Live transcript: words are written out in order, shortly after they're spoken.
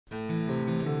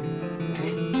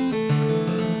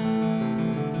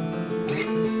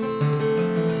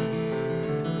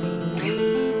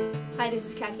this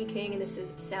is Kaki King and this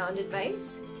is Sound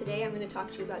Advice. Today I'm going to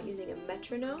talk to you about using a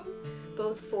metronome,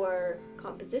 both for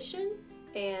composition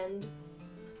and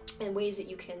ways that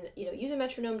you can, use a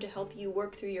metronome to help you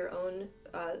work through your own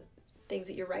things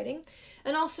that you're writing.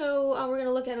 And also we're going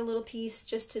to look at a little piece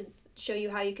just to show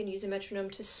you how you can use a metronome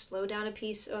to slow down a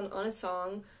piece on a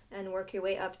song and work your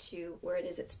way up to where it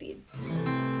is at speed.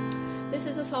 This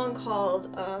is a song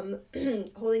called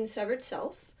Holding the Severed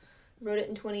Self. Wrote it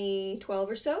in 2012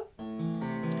 or so.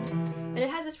 And it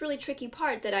has this really tricky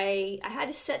part that I had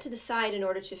to set to the side in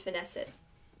order to finesse it.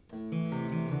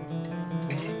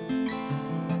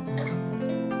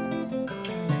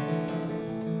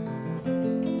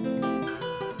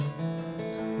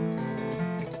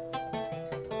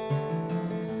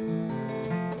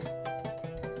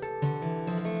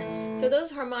 So those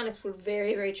harmonics were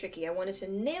very, very tricky. I wanted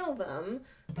to nail them.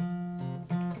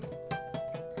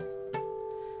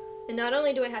 And not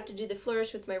only do I have to do the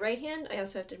flourish with my right hand, I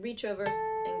also have to reach over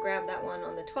and grab that one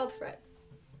on the 12th fret.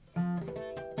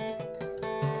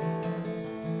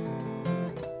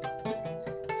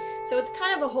 So it's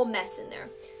kind of a whole mess in there.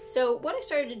 So what I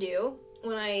started to do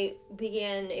when I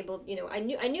began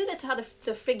I knew that's how the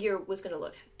figure was going to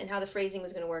look and how the phrasing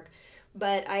was going to work,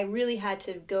 but I really had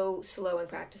to go slow and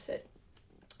practice it.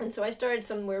 And so I started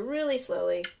somewhere really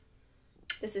slowly.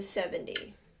 This is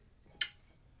 70.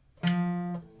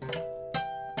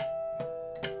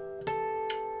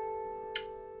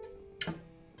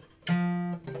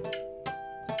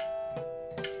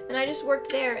 And I just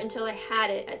worked there until I had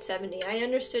it at 70. I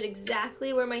understood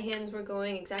exactly where my hands were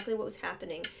going, exactly what was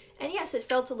happening. And yes, it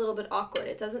felt a little bit awkward.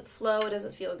 It doesn't flow, it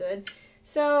doesn't feel good.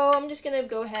 So I'm just going to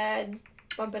go ahead,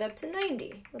 bump it up to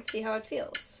 90. Let's see how it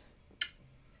feels.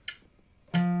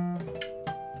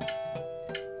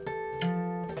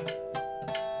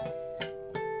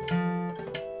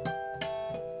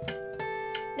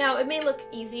 Now, it may look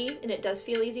easy, and it does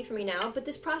feel easy for me now, but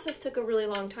this process took a really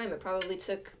long time. It probably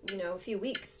took, a few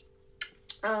weeks.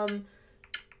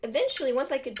 Eventually,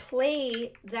 once I could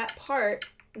play that part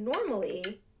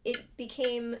normally, it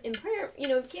became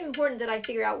important that I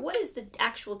figure out what is the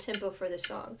actual tempo for this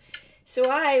song. So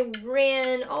I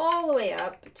ran all the way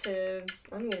up to,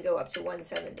 I'm going to go up to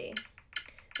 170.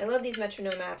 I love these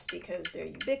metronome apps because they're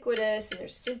ubiquitous and they're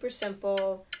super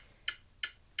simple.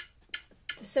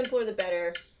 The simpler the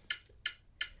better.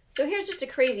 So here's just a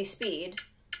crazy speed.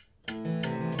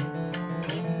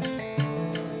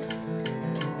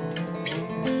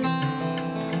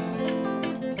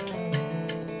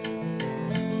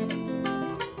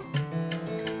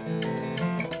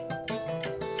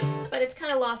 But it's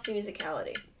kind of lost the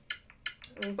musicality.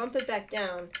 I'm going to bump it back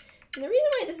down. And the reason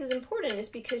why this is important is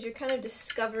because you're kind of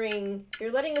discovering,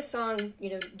 you're letting the song,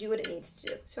 do what it needs to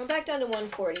do. So I'm back down to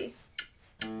 140.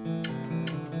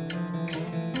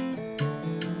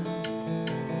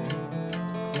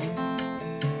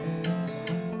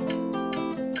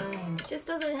 Just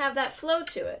doesn't have that flow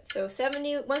to it. So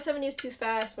 170 is too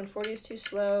fast, 140 is too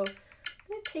slow. I'm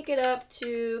going to take it up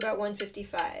to about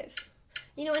 155.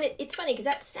 And it's funny because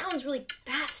that sounds really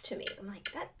fast to me. I'm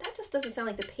like, that just doesn't sound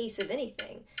like the pace of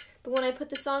anything. But when I put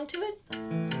the song to it,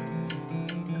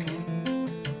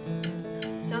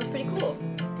 it sounds pretty cool.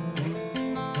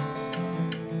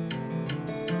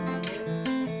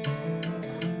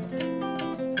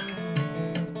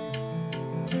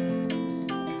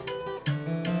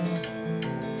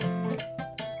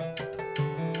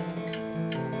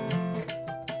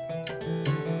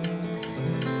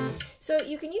 So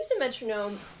you can use a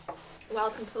metronome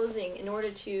while composing in order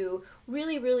to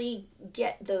really, really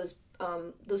get those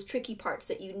tricky parts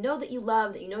that you love, that you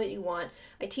want.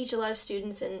 I teach a lot of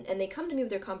students, and they come to me with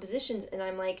their compositions, and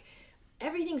I'm like,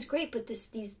 everything's great, but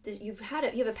you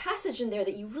have a passage in there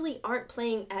that you really aren't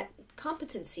playing at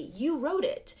competency. You wrote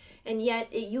it, and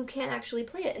yet you can't actually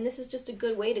play it. And this is just a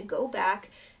good way to go back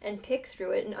and pick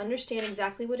through it and understand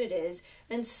exactly what it is,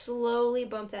 and slowly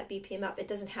bump that BPM up. It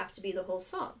doesn't have to be the whole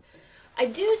song. I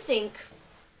do think,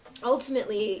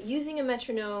 ultimately, using a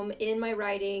metronome in my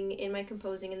writing, in my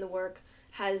composing, in the work,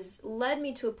 has led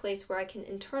me to a place where I can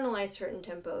internalize certain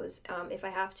tempos if I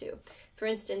have to. For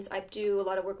instance, I do a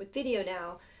lot of work with video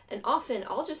now, and often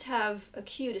I'll just have a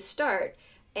cue to start,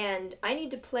 and I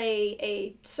need to play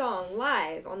a song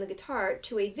live on the guitar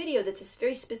to a video that's a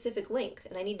very specific length,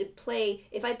 and I need to play,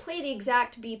 if I play the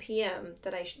exact BPM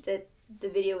that the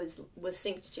video was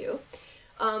synced to,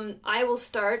 I will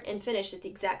start and finish at the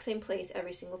exact same place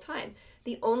every single time.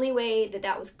 The only way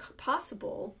that was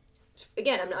possible,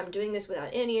 again, I'm doing this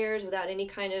without in-ears, without any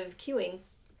kind of cueing,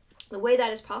 the way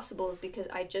that is possible is because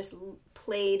I just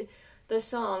played the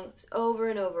song over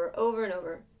and over, over and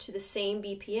over to the same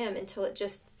BPM until it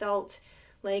just felt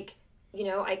like, you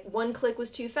know, one click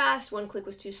was too fast, one click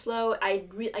was too slow. I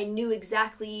knew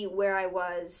exactly where I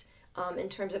was in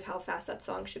terms of how fast that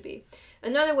song should be.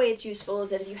 Another way it's useful is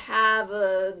that if you have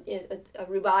a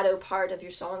rubato part of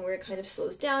your song where it kind of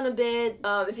slows down a bit,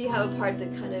 if you have a part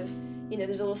that kind of, you know,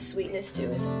 there's a little sweetness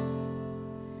to it.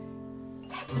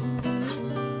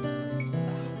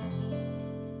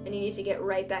 And you need to get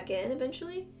right back in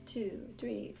eventually. 2,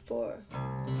 3, 4.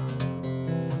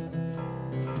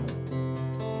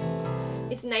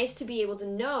 It's nice to be able to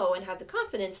know and have the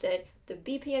confidence that the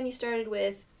BPM you started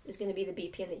with is going to be the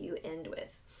BPM that you end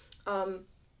with.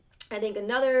 I think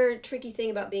another tricky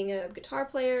thing about being a guitar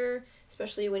player,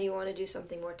 especially when you want to do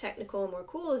something more technical and more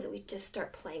cool, is that we just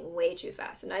start playing way too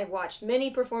fast. And I've watched many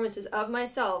performances of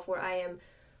myself where I am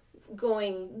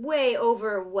going way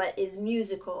over what is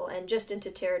musical and just into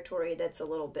territory that's a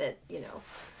little bit, you know,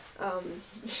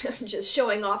 just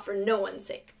showing off for no one's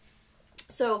sake.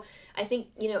 So I think,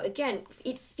 you know, again,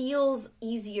 it feels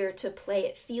easier to play.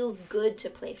 It feels good to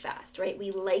play fast, right?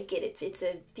 We like it. It's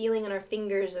a feeling in our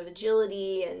fingers of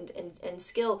agility and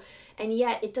skill, and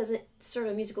yet it doesn't serve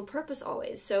a musical purpose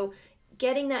always. So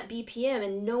getting that BPM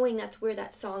and knowing that's where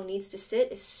that song needs to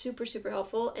sit is super, super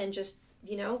helpful, and just,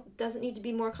 you know, doesn't need to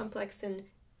be more complex than,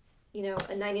 you know,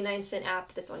 a 99-cent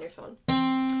app that's on your phone.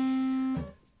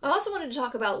 I also wanted to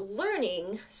talk about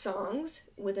learning songs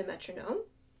with a metronome.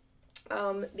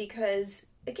 Because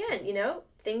again, you know,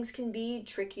 things can be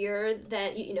trickier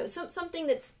than, you know, something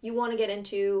that's you want to get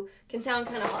into can sound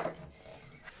kind of hard.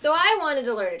 So I wanted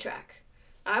to learn a track.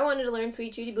 I wanted to learn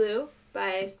Sweet Judy Blue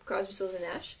by Crosby, Stills and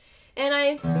Nash, and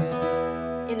I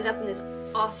ended up in this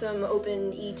awesome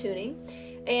open E tuning,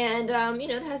 and you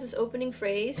know, it has this opening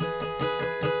phrase.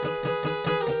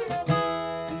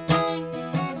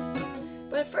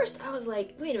 But at first I was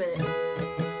like, wait a minute.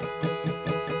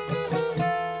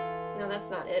 That's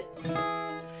not it.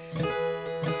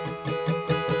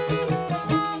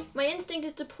 My instinct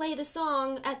is to play the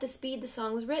song at the speed the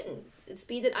song was written, the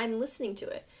speed that I'm listening to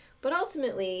it. But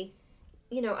ultimately,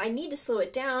 you know, I need to slow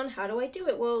it down. How do I do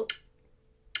it? Well,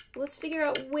 let's figure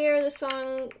out where the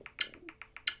song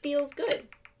feels good.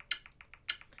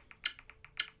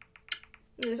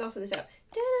 And there's also this out.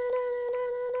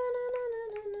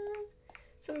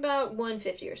 So about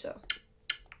 150 or so.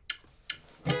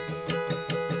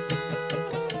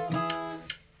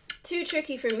 Too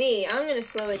tricky for me. I'm going to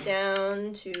slow it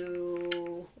down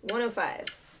to 105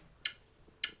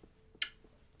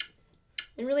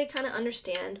 and really kind of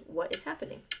understand what is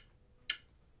happening.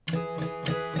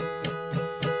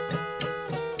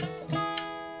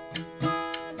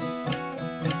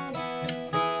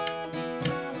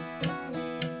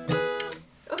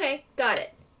 Okay, got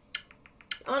it.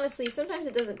 Honestly, sometimes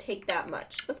it doesn't take that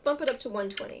much. Let's bump it up to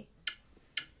 120.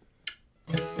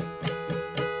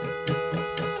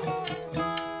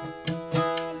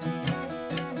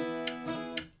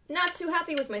 Not too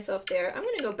happy with myself there. I'm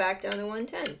going to go back down to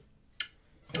 110.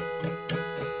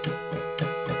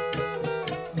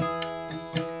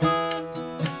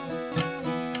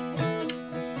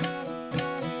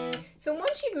 So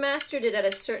once you've mastered it at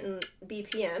a certain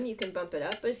BPM, you can bump it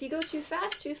up. But if you go too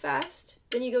fast,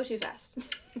 then you go too fast.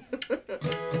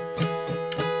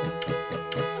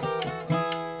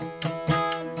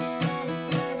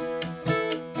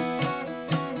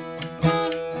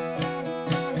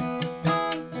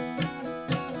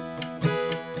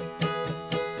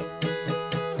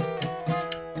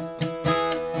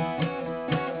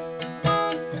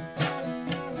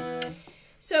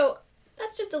 So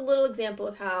that's just a little example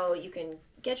of how you can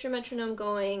get your metronome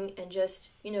going and just,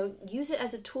 you know, use it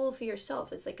as a tool for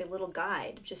yourself. It's like a little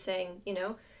guide, just saying, you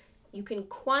know, you can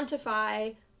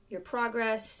quantify your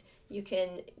progress, you can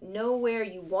know where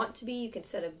you want to be, you can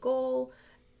set a goal,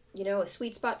 you know, a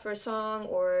sweet spot for a song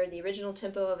or the original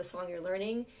tempo of a song you're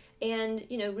learning, and,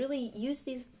 you know, really use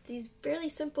these fairly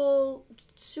simple,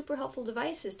 super helpful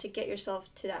devices to get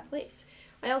yourself to that place.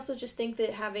 I also just think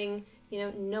that having, you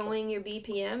know, knowing your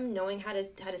BPM, knowing how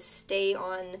to stay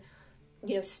on,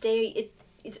 you know,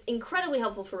 it's incredibly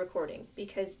helpful for recording,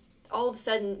 because all of a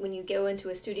sudden when you go into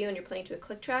a studio and you're playing to a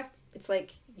click track, it's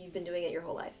like you've been doing it your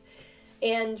whole life.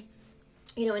 And,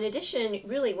 you know, in addition,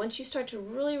 really, once you start to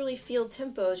really feel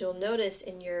tempos, you'll notice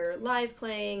in your live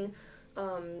playing,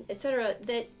 etc.,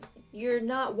 that you're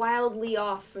not wildly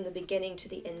off from the beginning to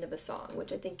the end of a song,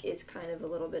 which I think is kind of a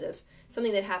little bit of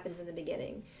something that happens in the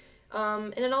beginning.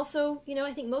 And it also, you know,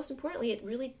 I think most importantly, it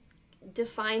really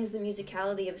defines the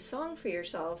musicality of a song for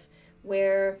yourself,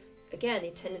 where, again,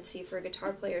 the tendency for a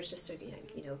guitar player is just to,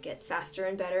 you know, get faster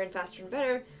and better and faster and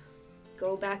better.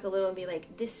 go back a little and be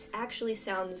like, this actually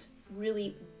sounds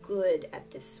really good at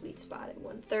this sweet spot at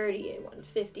 130 and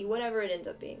 150, whatever it ends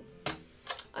up being.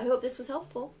 I hope this was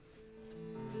helpful.